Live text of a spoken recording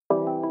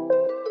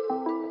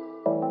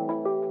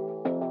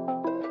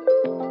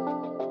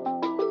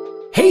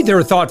Hey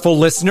there, thoughtful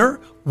listener.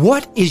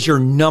 What is your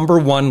number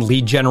one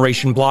lead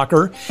generation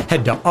blocker?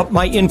 Head to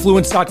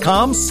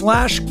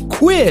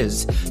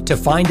upmyinfluence.com/quiz to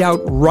find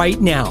out right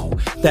now.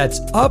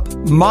 That's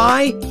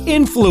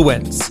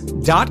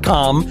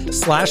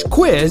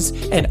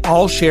upmyinfluence.com/quiz, and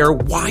I'll share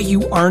why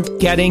you aren't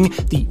getting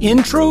the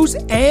intros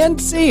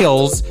and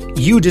sales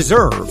you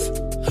deserve.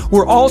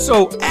 We're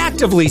also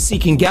actively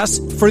seeking guests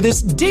for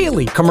this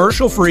daily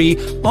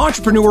commercial-free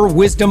Entrepreneur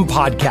Wisdom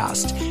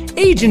podcast.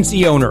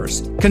 Agency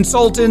owners,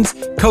 consultants,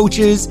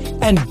 coaches,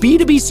 and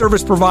B2B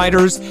service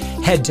providers,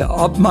 head to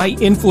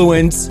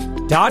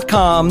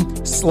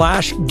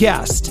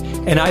upmyinfluence.com/guest.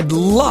 And I'd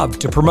love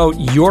to promote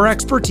your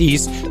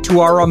expertise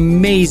to our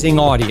amazing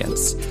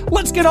audience.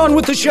 Let's get on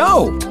with the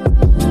show.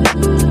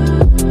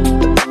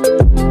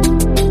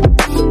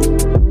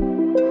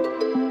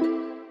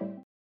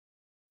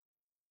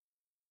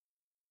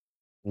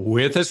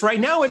 With us right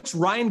now, it's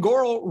Ryan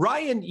Gorel.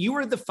 Ryan, you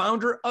are the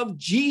founder of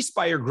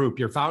G-Spire Group.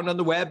 You're found on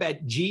the web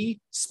at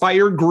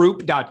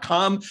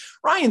gspiregroup.com.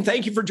 Ryan,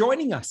 thank you for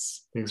joining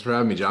us. Thanks for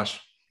having me, Josh.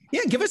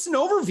 Yeah, give us an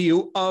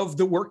overview of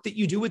the work that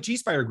you do with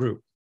G-Spire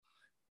Group.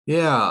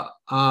 Yeah,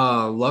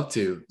 love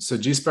to. So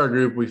G-Spire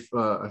Group,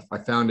 I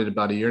founded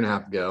about a year and a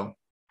half ago.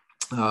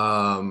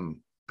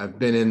 I've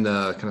been in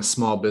the kind of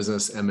small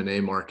business M&A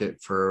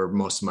market for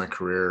most of my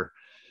career,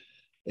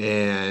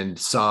 and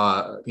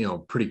saw,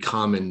 pretty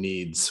common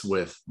needs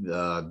with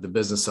the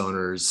business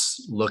owners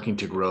looking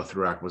to grow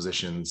through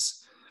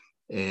acquisitions,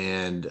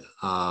 and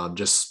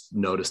just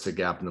noticed a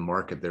gap in the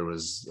market. There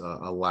was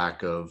a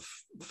lack of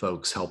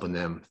folks helping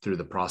them through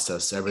the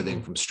process,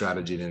 everything from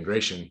strategy to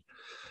integration.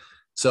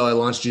 So I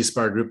launched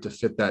G-Spire Group to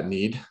fit that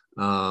need.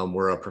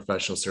 We're a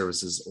professional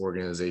services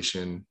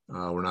organization.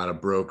 We're not a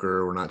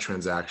broker. We're not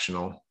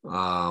transactional.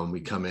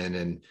 We come in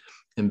and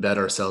embed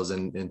ourselves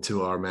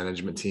into our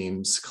management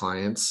teams,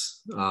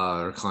 clients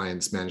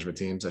management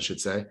teams, I should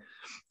say.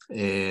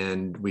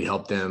 And we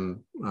help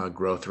them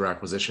grow through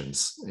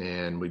acquisitions.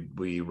 And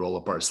we roll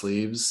up our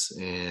sleeves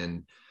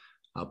and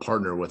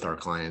partner with our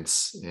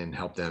clients and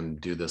help them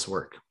do this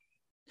work.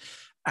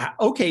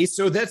 Okay,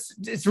 so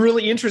it's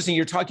really interesting.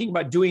 You're talking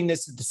about doing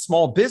this at the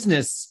small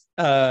business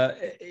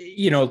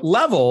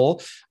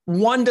level.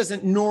 One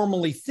doesn't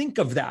normally think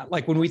of that.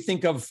 Like when we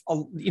think of,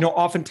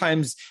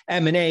 oftentimes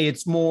M&A,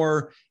 it's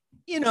more,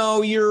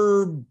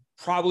 you're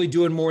probably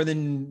doing more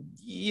than,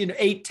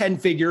 8-10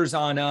 figures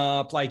on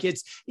up. Like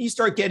you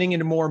start getting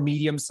into more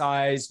medium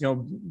size,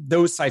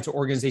 those types of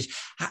organizations.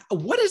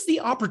 What is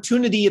the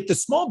opportunity at the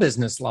small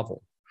business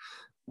level?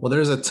 Well,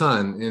 there's a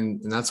ton, and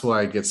that's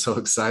why I get so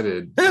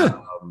excited.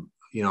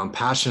 I'm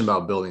passionate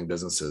about building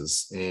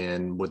businesses,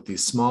 and with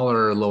these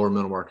smaller, lower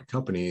middle market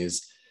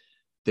companies,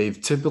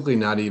 they've typically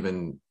not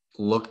even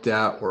looked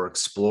at or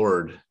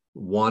explored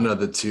one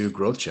of the two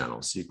growth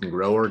channels. You can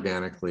grow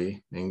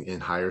organically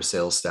and hire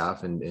sales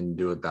staff and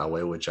do it that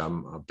way, which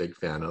I'm a big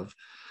fan of.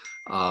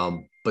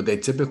 But they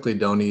typically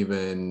don't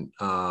even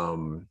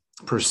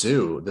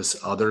pursue this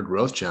other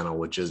growth channel,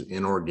 which is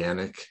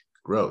inorganic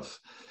growth.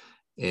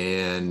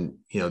 And,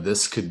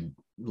 this could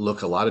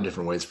look a lot of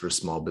different ways for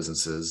small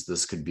businesses.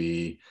 This could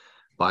be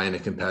buying a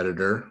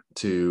competitor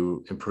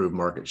to improve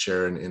market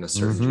share in a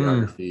certain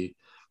geography.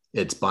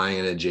 It's buying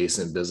an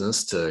adjacent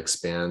business to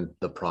expand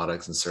the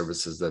products and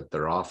services that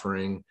they're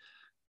offering.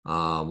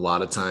 A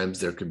lot of times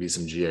there could be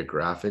some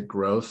geographic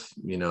growth.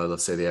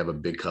 Let's say they have a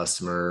big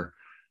customer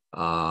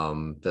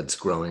that's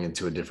growing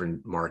into a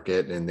different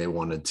market and they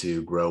wanted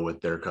to grow with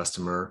their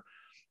customer.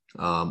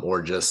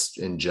 Or just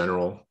in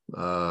general,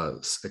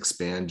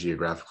 expand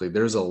geographically.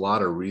 There's a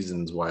lot of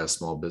reasons why a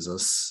small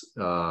business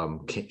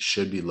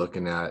should be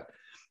looking at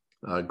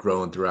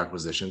growing through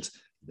acquisitions.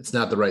 It's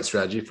not the right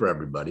strategy for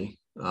everybody,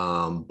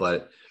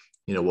 but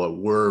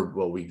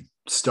what we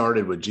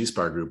started with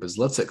G-Spire Group is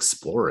let's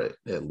explore it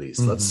at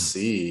least. Let's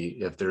see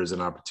if there's an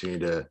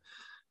opportunity to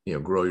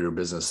grow your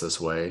business this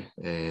way,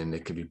 and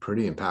it could be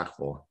pretty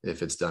impactful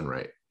if it's done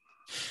right.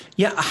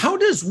 Yeah. How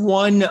does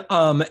one,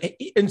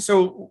 and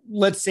so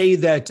let's say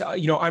that,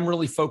 I'm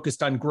really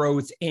focused on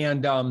growth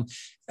and,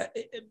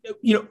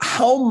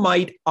 how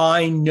might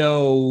I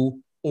know,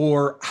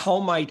 or how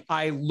might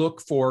I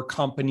look for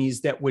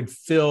companies that would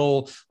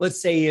fill,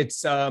 let's say it's,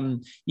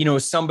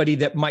 somebody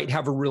that might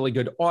have a really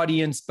good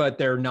audience, but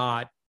they're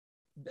not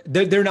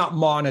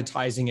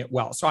monetizing it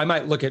well. So I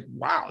might look at,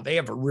 wow, they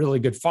have a really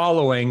good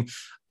following.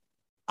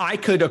 I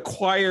could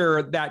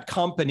acquire that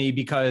company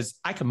because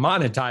I can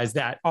monetize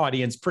that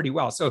audience pretty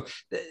well. So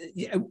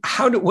what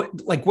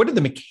are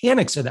the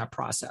mechanics of that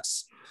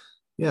process?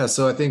 Yeah.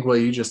 So I think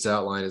what you just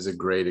outlined is a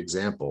great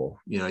example.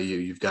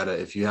 You've got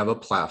if you have a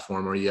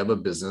platform or you have a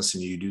business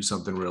and you do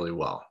something really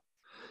well,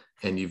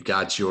 and you've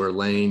got your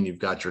lane, you've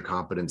got your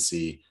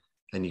competency,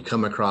 and you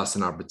come across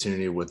an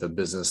opportunity with a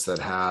business that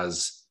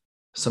has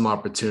some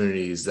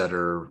opportunities that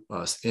are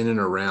in and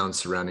around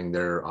surrounding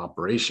their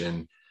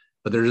operation,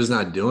 but they're just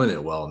not doing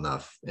it well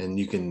enough. And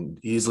you can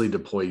easily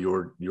deploy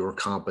your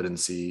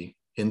competency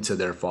into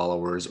their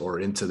followers or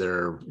into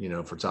their,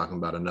 if we're talking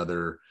about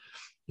another,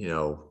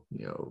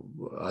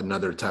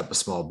 another type of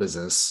small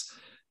business,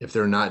 if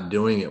they're not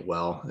doing it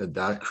well,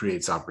 that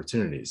creates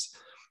opportunities.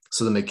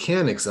 So the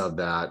mechanics of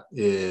that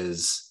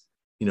is,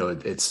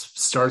 it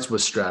starts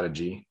with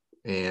strategy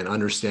and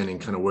understanding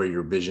kind of where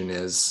your vision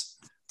is,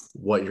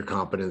 what your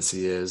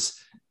competency is,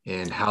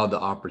 and how the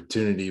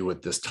opportunity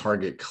with this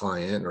target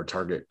client or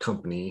target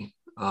company,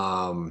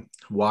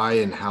 why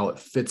and how it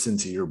fits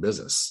into your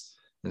business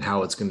and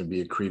how it's going to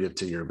be accretive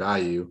to your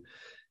value.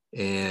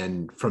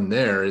 And from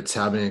there, it's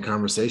having a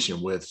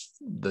conversation with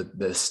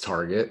this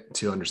target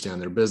to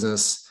understand their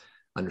business,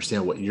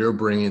 understand what you're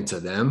bringing to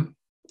them.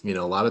 A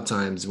lot of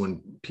times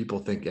when people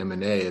think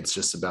M&A, it's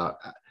just about,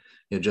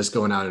 just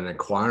going out and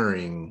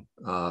acquiring,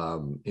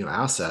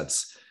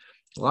 assets.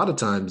 A lot of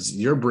times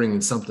you're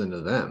bringing something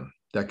to them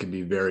that could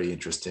be very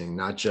interesting,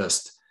 not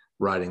just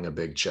writing a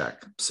big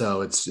check.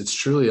 So it's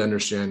truly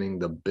understanding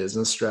the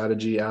business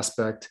strategy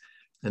aspect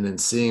and then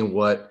seeing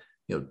what,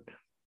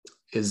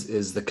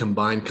 is the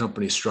combined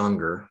company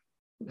stronger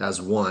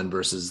as one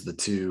versus the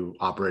two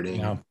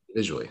operating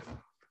individually.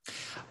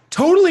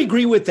 Totally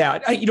agree with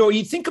that.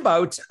 You think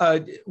about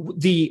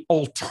the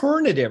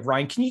alternative,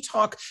 Ryan. Can you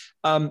talk,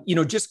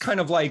 just kind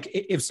of like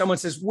if someone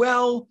says,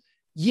 well,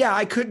 yeah,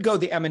 I could go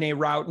the M&A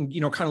route and,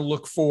 kind of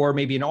look for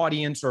maybe an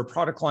audience or a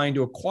product line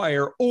to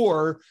acquire,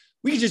 or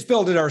we could just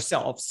build it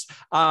ourselves.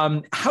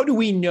 How do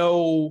we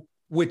know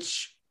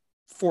which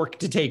fork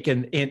to take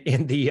in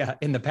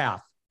the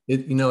path?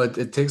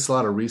 It takes a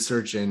lot of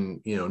research and,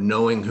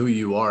 knowing who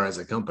you are as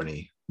a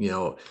company.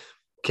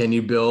 Can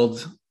you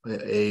build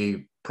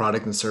a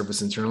product and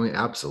service internally?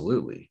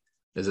 Absolutely.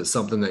 Is it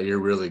something that you're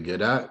really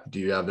good at? Do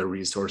you have the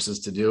resources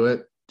to do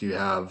it? Do you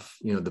have,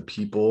 the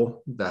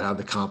people that have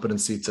the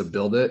competency to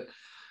build it?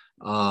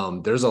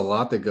 There's a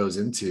lot that goes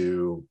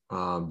into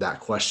that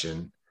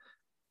question.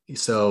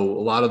 So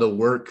a lot of the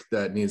work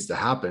that needs to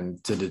happen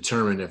to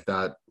determine if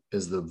that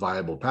is the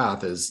viable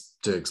path is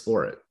to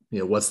explore it.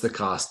 What's the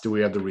cost? Do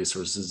we have the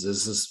resources?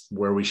 Is this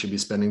where we should be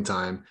spending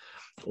time?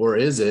 Or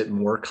is it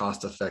more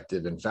cost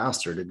effective and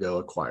faster to go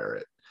acquire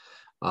it?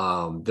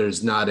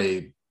 There's not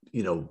a,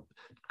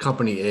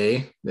 company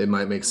A, it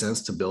might make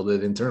sense to build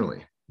it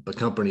internally, but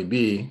company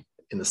B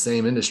in the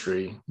same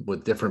industry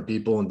with different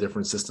people and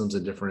different systems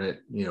and different,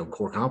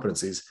 core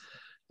competencies,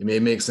 it may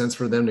make sense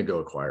for them to go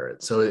acquire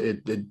it. So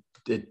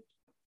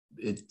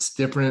it's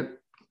different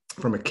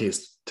from a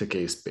case to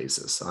case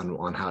basis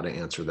on how to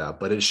answer that,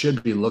 but it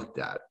should be looked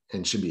at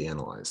and should be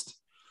analyzed.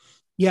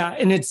 Yeah.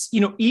 And it's,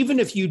 even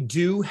if you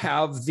do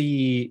have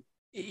the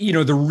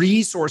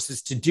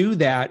resources to do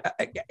that,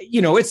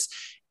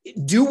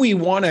 do we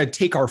want to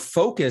take our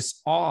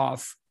focus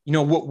off,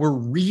 what we're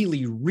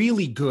really,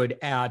 really good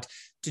at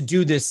to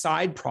do this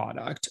side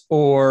product?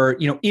 Or,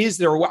 is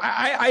there,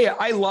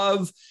 I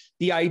love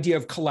the idea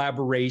of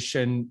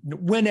collaboration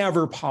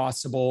whenever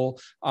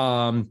possible.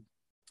 I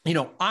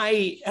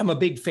am a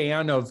big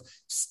fan of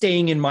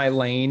staying in my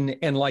lane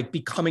and like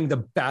becoming the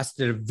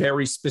best at a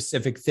very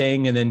specific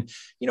thing. And then,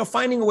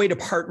 finding a way to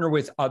partner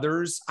with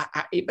others.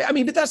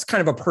 But that's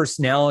kind of a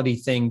personality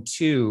thing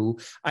too.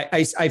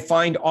 I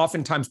find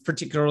oftentimes,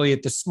 particularly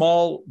at the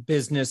small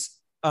business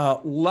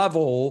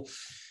level,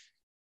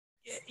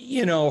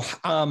 it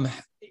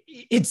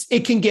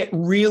can get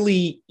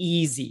really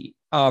easy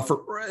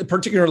for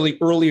particularly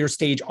earlier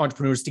stage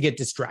entrepreneurs to get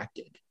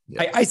distracted.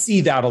 Yeah. I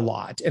see that a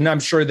lot. And I'm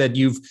sure that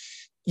you've,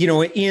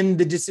 in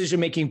the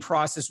decision-making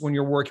process when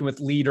you're working with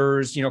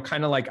leaders,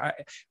 kind of like,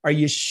 are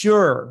you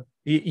sure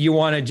you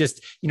want to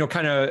just,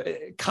 kind of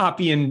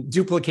copy and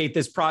duplicate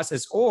this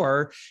process?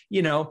 Or,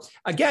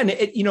 again,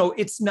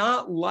 it's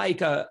not like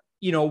a,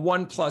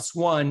 1 +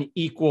 1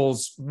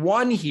 =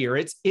 1 here.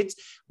 It's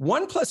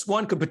 1 +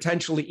 1 could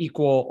potentially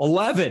equal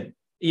 11.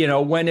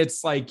 When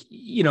it's like,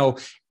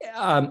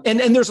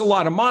 and there's a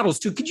lot of models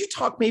too. Could you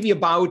talk maybe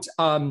about,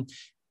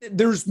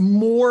 there's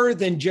more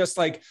than just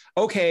like,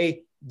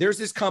 okay, there's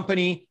this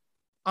company,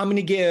 I'm going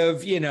to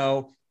give,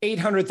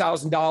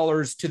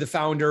 $800,000 to the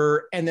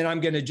founder, and then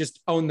I'm going to just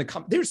own the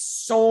company. There's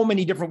so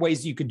many different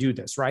ways you could do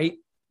this, right?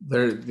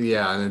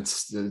 And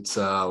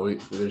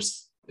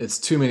it's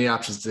too many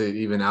options to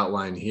even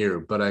outline here,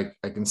 but I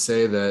can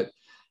say that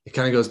it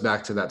kind of goes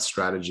back to that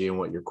strategy and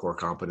what your core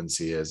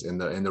competency is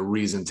and the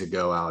reason to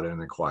go out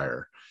and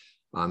acquire,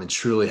 and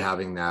truly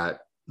having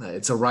that.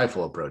 It's a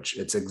rifle approach.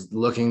 It's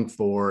looking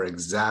for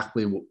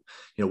exactly,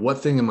 what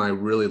thing am I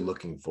really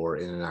looking for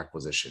in an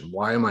acquisition?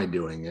 Why am I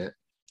doing it?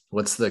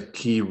 What's the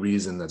key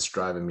reason that's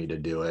driving me to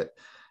do it?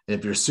 And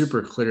if you're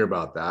super clear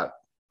about that,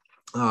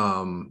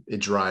 it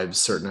drives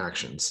certain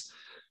actions.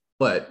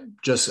 But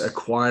just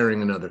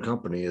acquiring another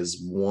company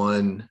is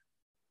one,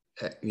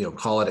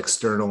 call it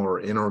external or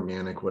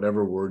inorganic,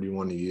 whatever word you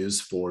want to use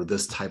for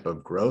this type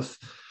of growth.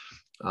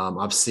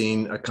 I've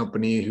seen a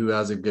company who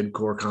has a good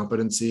core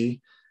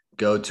competency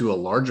go to a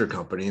larger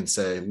company and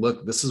say,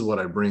 look, this is what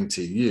I bring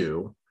to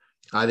you.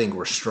 I think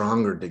we're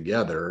stronger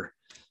together.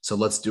 So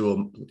let's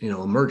do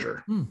a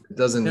merger. It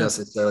doesn't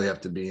necessarily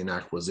have to be an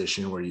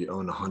acquisition where you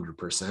own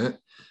 100%.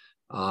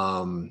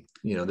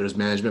 There's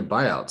management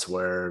buyouts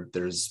where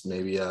there's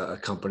maybe a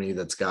company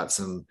that's got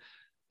some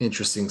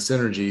interesting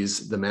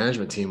synergies. The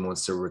management team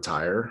wants to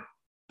retire,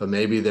 but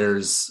maybe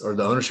or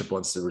the ownership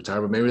wants to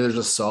retire, but maybe there's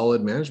a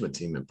solid management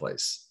team in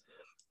place.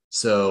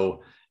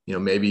 So,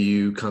 maybe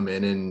you come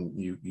in and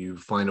you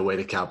find a way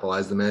to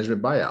capitalize the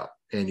management buyout,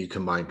 and you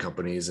combine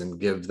companies and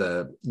give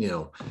the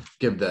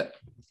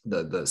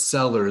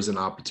sellers an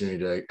opportunity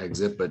to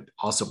exit, but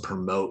also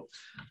promote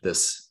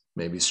this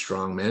maybe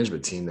strong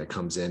management team that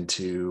comes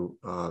into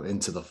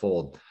the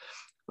fold.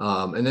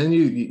 And then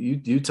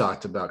you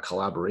talked about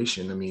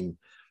collaboration. I mean,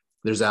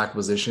 there's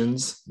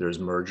acquisitions, there's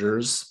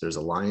mergers, there's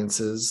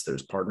alliances,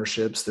 there's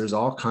partnerships. There's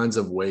all kinds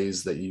of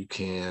ways that you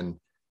can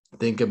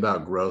think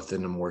about growth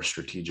in a more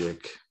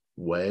strategic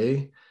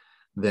way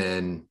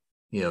than,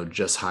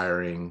 just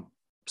hiring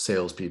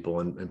salespeople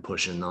and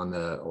pushing on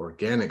the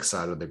organic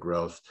side of the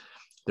growth.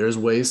 There's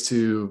ways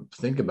to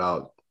think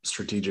about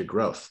strategic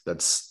growth.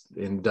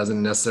 It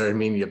doesn't necessarily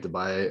mean you have to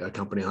buy a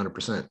company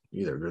 100%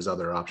 either. There's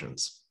other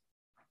options.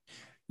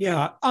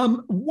 Yeah.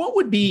 What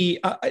would be,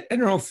 I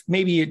don't know if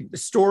maybe a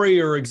story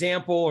or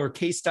example or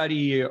case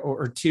study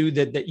or two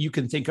that you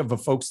can think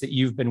of folks that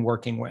you've been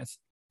working with?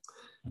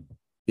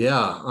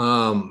 Yeah.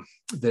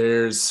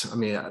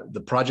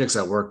 The projects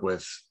I work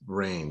with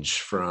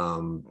range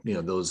from,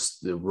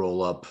 the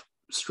roll up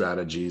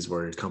strategies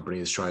where a company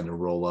is trying to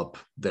roll up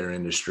their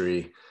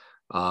industry.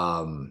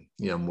 I'm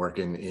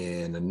working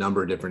in a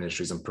number of different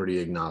industries. I'm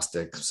pretty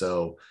agnostic.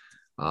 So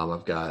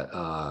I've got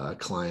a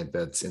client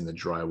that's in the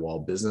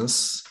drywall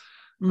business,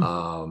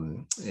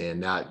 and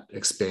that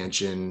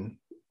expansion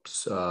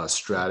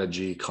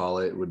strategy, call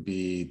it, would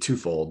be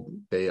twofold.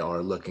 They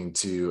are looking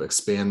to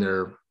expand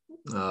their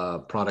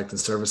product and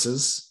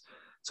services,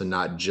 so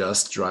not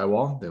just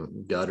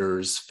drywall,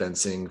 gutters,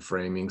 fencing,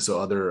 framing, so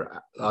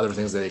other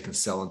things that they can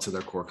sell into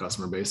their core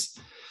customer base.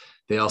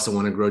 They also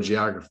want to grow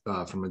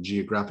from a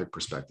geographic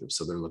perspective.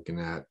 So they're looking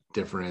at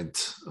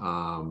different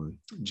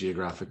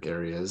geographic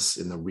areas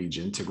in the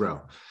region to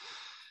grow.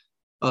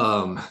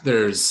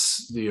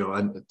 There's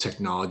a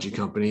technology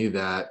company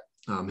that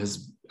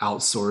has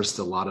outsourced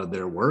a lot of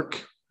their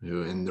work,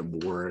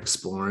 and we're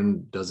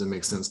exploring, does it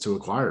make sense to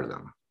acquire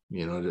them?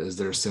 Is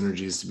there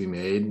synergies to be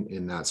made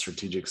in that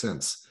strategic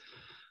sense?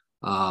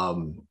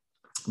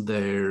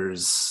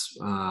 There's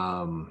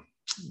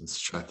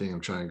I think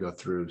I'm trying to go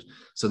through.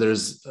 So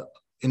there's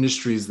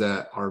industries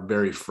that are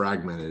very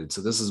fragmented.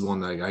 So this is one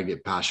that I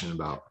get passionate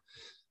about.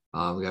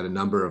 We got a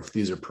number of,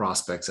 these are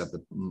prospects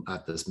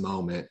at this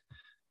moment.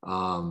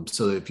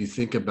 So if you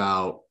think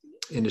about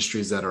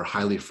industries that are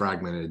highly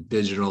fragmented,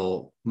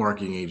 digital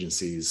marketing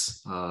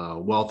agencies,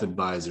 wealth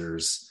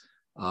advisors,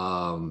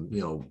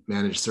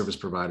 managed service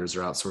providers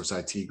or outsourced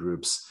IT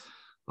groups.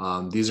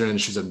 These are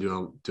industries I'm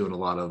doing a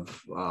lot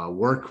of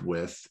work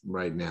with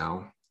right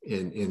now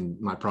in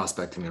my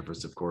prospecting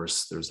efforts. Of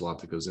course, there's a lot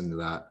that goes into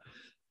that.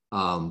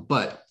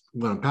 But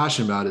what I'm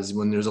passionate about is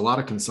when there's a lot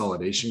of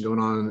consolidation going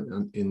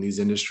on in these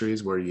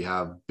industries, where you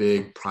have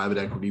big private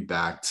equity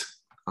backed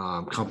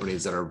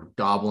companies that are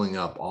gobbling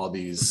up all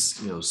these,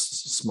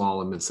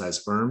 small and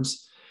mid-sized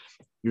firms.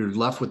 You're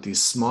left with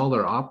these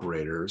smaller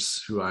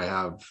operators who I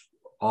have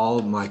all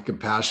of my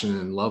compassion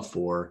and love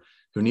for,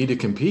 who need to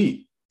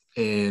compete.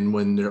 And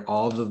when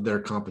all of their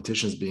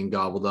competition is being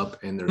gobbled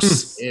up and their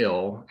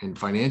scale and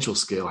financial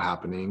scale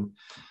happening,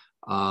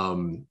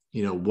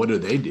 what do?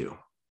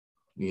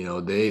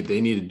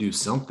 They need to do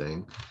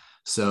something.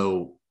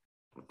 So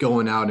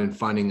going out and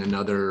finding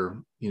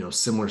another,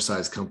 similar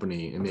sized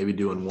company and maybe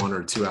doing one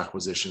or two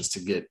acquisitions to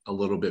get a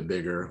little bit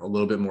bigger, a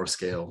little bit more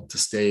scale to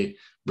stay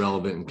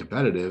relevant and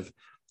competitive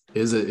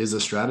is a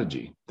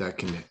strategy that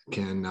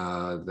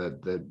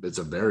that it's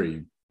a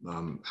very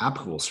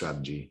applicable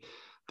strategy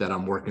that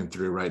I'm working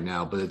through right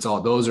now. But it's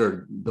all, those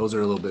are a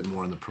little bit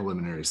more in the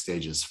preliminary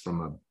stages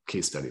from a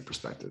case study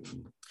perspective.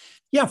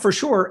 Yeah, for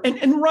sure.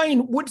 And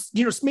Ryan,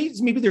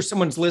 maybe there's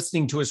someone's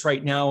listening to us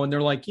right now and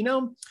they're like,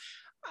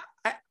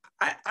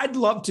 I'd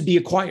love to be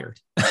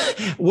acquired.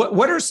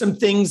 What are some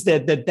things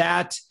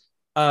that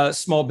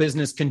small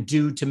business can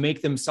do to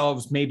make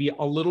themselves maybe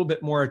a little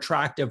bit more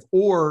attractive,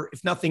 or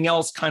if nothing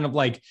else, kind of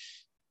like,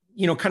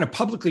 kind of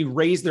publicly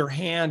raise their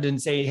hand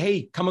and say,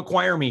 hey, come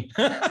acquire me?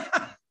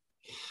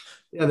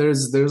 Yeah,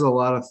 there's a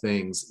lot of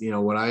things.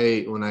 When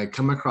I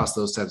come across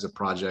those types of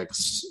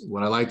projects,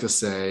 what I like to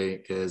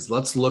say is,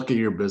 let's look at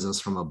your business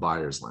from a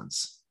buyer's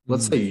lens.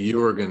 Let's say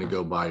you are going to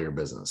go buy your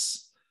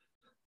business.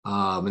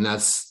 And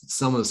that's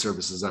some of the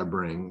services I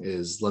bring,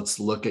 is let's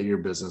look at your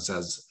business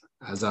as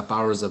if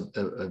I was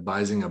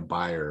advising a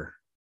buyer.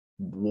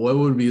 What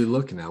would we be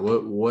looking at?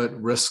 What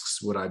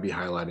risks would I be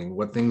highlighting?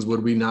 What things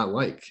would we not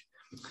like?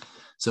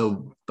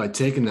 So by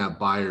taking that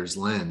buyer's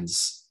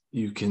lens,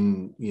 you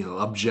can,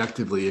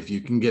 objectively, if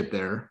you can get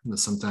there,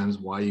 that's sometimes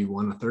why you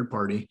want a third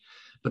party,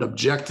 but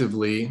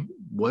objectively,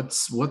 what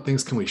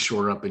things can we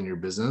shore up in your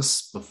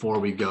business before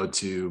we go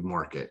to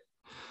market?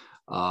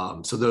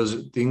 So those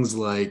are things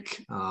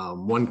like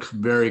one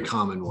very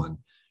common one.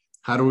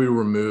 How do we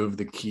remove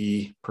the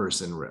key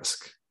person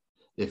risk?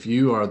 If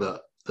you are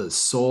the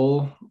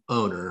sole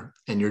owner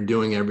and you're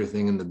doing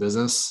everything in the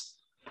business,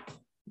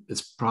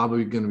 it's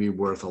probably going to be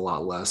worth a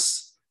lot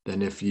less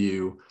than if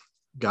you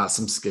got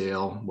some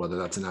scale, whether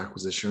that's an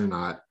acquisition or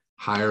not,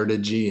 hired a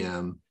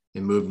GM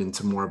and moved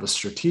into more of a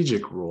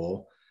strategic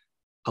role,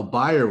 a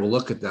buyer will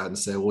look at that and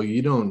say, well,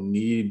 you don't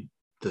need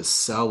the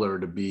seller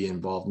to be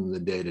involved in the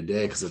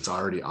day-to-day because it's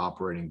already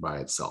operating by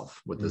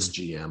itself with this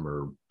GM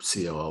or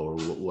COO or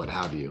what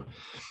have you.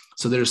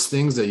 So there's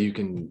things that you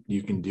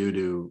can do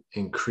to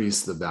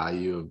increase the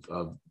value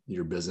of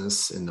your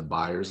business in the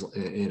buyers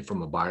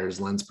from a buyer's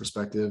lens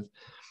perspective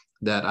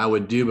that I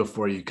would do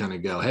before you kind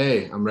of go,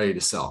 hey, I'm ready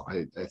to sell.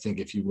 I think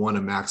if you want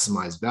to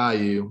maximize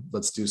value,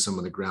 let's do some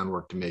of the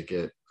groundwork to make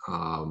it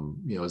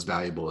as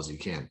valuable as you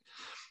can.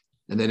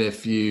 And then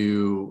if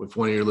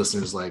one of your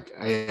listeners is like,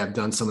 hey, I've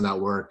done some of that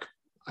work,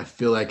 I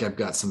feel like I've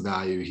got some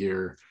value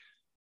here.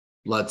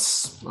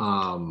 Let's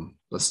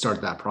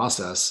start that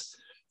process.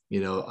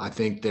 I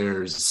think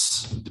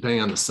there's, depending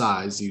on the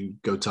size, you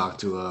go talk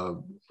to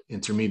a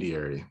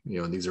intermediary,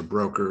 these are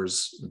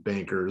brokers,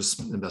 bankers,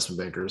 investment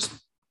bankers,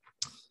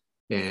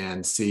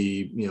 and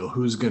see,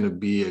 who's going to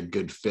be a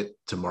good fit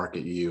to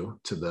market you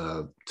to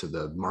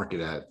the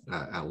market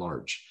at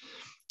large.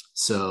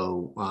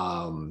 So,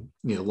 a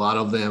lot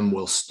of them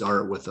will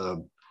start with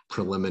a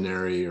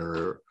preliminary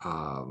or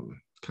I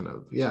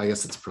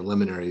guess it's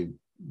preliminary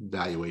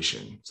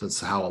valuation. So it's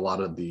how a lot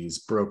of these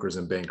brokers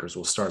and bankers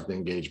will start the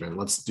engagement.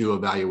 Let's do a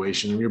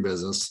valuation of your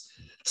business.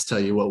 Let's tell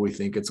you what we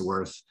think it's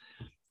worth.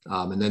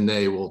 And then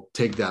they will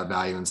take that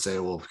value and say,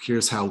 well,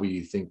 here's how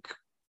we think,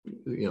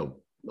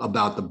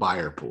 about the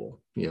buyer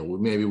pool.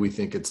 Maybe we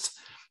think it's,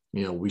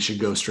 we should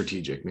go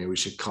strategic. Maybe we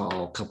should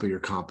call a couple of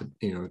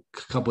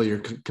your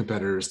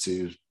competitors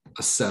to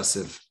assess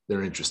if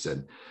they're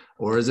interested.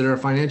 Or is it a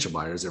financial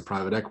buyer? Is there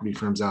private equity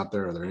firms out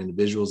there? Are there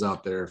individuals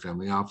out there,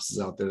 family offices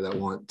out there that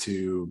want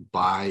to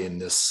buy in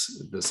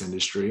this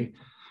industry?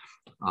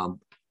 The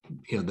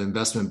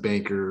investment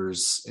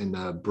bankers in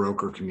the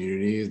broker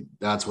community,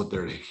 that's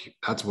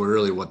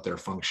really what their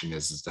function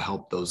is to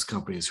help those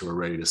companies who are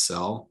ready to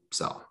sell.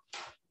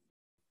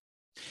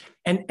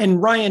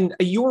 And Ryan,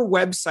 your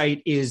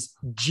website is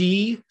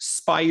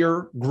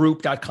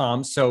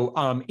gspiregroup.com. So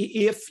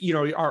if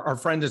our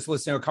friend is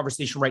listening to a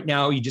conversation right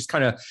now, you just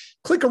kind of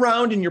click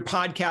around in your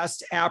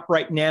podcast app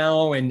right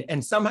now,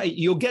 and somehow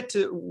you'll get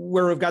to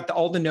where we've got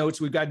all the notes.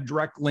 We've got a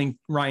direct link,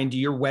 Ryan, to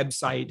your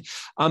website.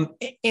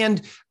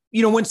 And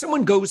when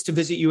someone goes to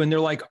visit you and they're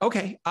like,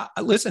 okay,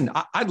 listen,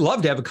 I'd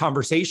love to have a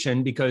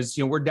conversation because,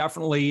 we're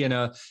definitely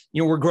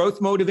we're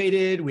growth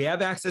motivated. We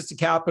have access to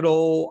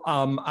capital.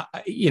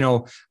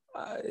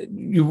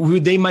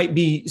 They might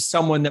be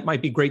someone that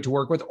might be great to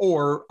work with,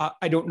 or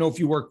I don't know if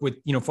you work with,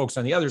 folks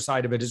on the other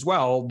side of it as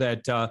well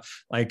that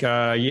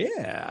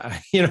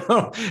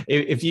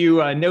if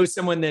you know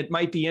someone that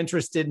might be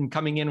interested in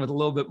coming in with a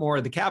little bit more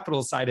of the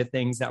capital side of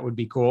things, that would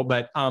be cool.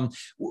 But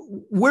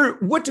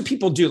what do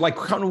people do? Like,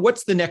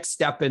 what's the next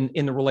step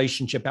in the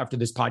relationship after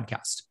this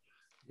podcast?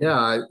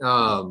 Yeah.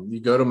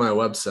 You go to my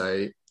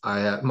website.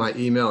 My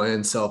email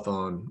and cell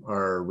phone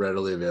are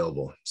readily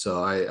available.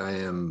 So I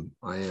am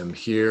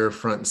here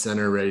front and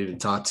center, ready to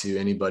talk to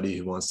anybody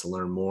who wants to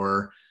learn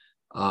more.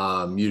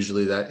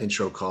 Usually that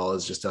intro call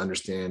is just to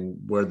understand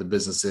where the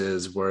business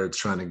is, where it's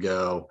trying to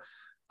go.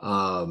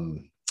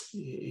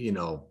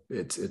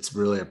 It's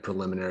really a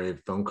preliminary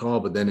phone call,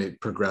 but then it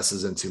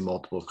progresses into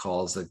multiple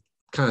calls that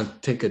kind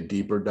of take a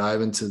deeper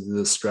dive into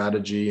the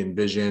strategy and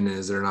vision.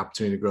 Is there an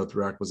opportunity to grow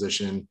through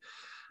acquisition?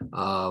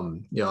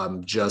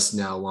 I'm just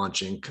now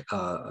launching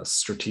a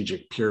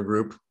strategic peer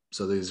group.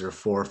 So these are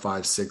 4,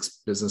 5,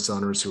 6 business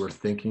owners who are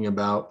thinking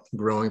about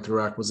growing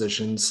through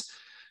acquisitions.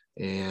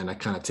 And I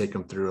kind of take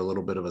them through a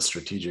little bit of a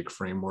strategic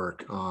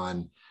framework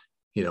on,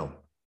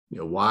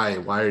 why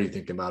are you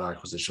thinking about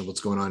acquisition?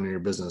 What's going on in your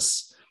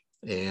business?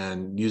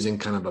 And using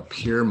kind of a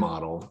peer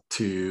model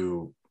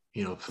to,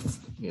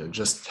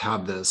 just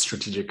have the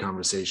strategic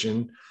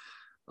conversation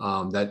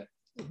that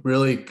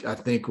really, I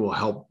think, will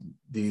help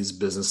these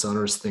business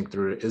owners think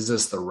through, is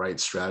this the right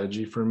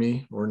strategy for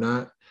me or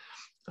not?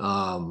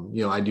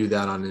 I do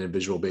that on an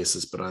individual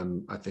basis, but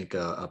I think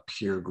a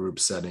peer group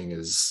setting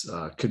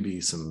could be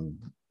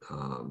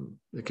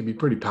it could be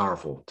pretty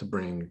powerful to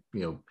bring,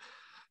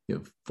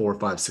 4,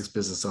 5, 6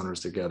 business owners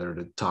together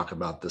to talk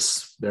about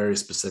this very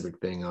specific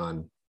thing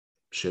on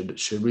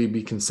should we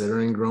be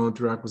considering growing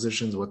through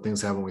acquisitions? What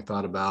things haven't we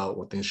thought about?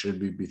 What things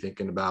should we be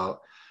thinking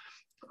about?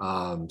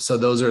 So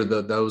those are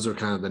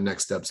kind of the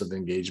next steps of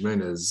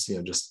engagement is,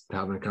 just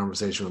having a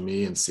conversation with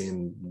me and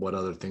seeing what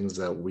other things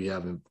that we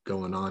have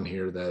going on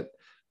here that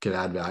could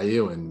add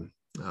value. And,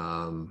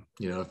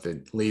 if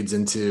it leads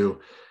into,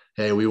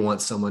 hey, we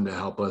want someone to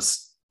help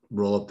us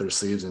roll up their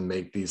sleeves and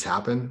make these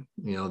happen,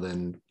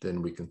 then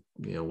we can,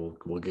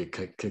 we'll get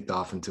kicked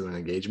off into an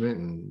engagement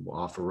and we'll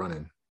off and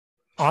running.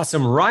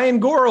 Awesome. Ryan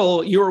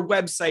Gorel, your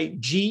website,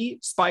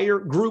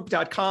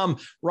 gspiregroup.com.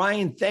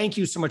 Ryan, thank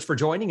you so much for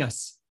joining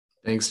us.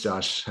 Thanks,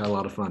 Josh. Had a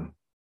lot of fun.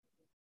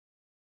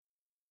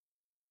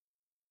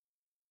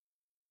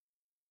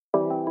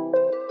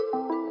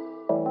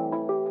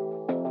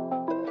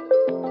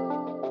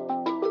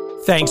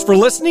 Thanks for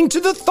listening to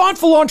the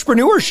Thoughtful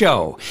Entrepreneur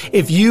Show.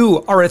 If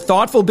you are a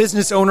thoughtful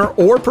business owner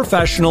or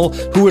professional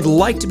who would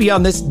like to be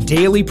on this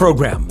daily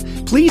program,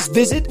 please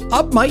visit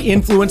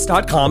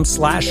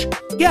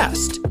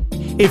upmyinfluence.com/guest.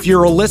 If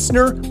you're a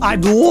listener,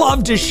 I'd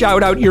love to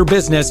shout out your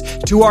business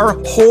to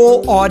our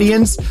whole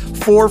audience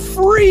for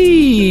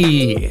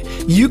free.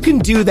 You can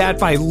do that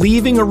by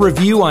leaving a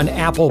review on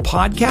Apple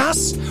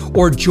Podcasts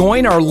or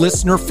join our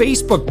listener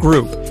Facebook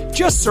group.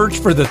 Just search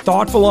for The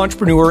Thoughtful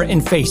Entrepreneur in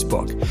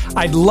Facebook.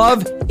 I'd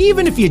love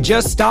even if you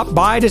just stop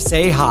by to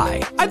say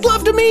hi. I'd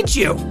love to meet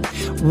you.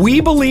 We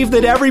believe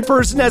that every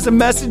person has a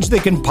message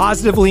that can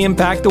positively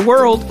impact the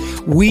world.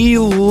 We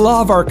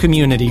love our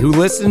community who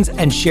listens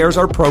and shares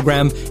our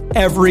program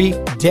every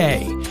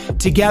day.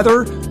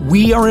 Together,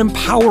 we are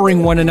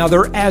empowering one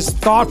another as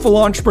thoughtful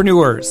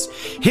entrepreneurs.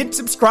 Hit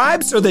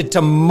subscribe so that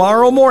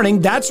tomorrow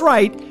morning, that's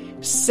right,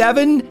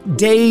 7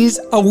 days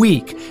a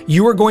week,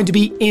 you are going to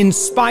be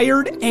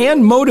inspired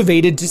and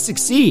motivated to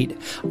succeed.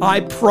 I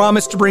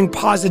promise to bring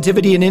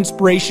positivity and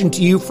inspiration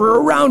to you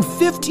for around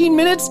 15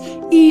 minutes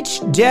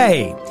each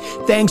day.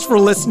 Thanks for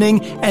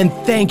listening, and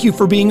thank you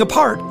for being a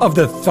part of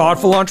the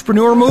Thoughtful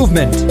Entrepreneur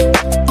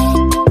Movement.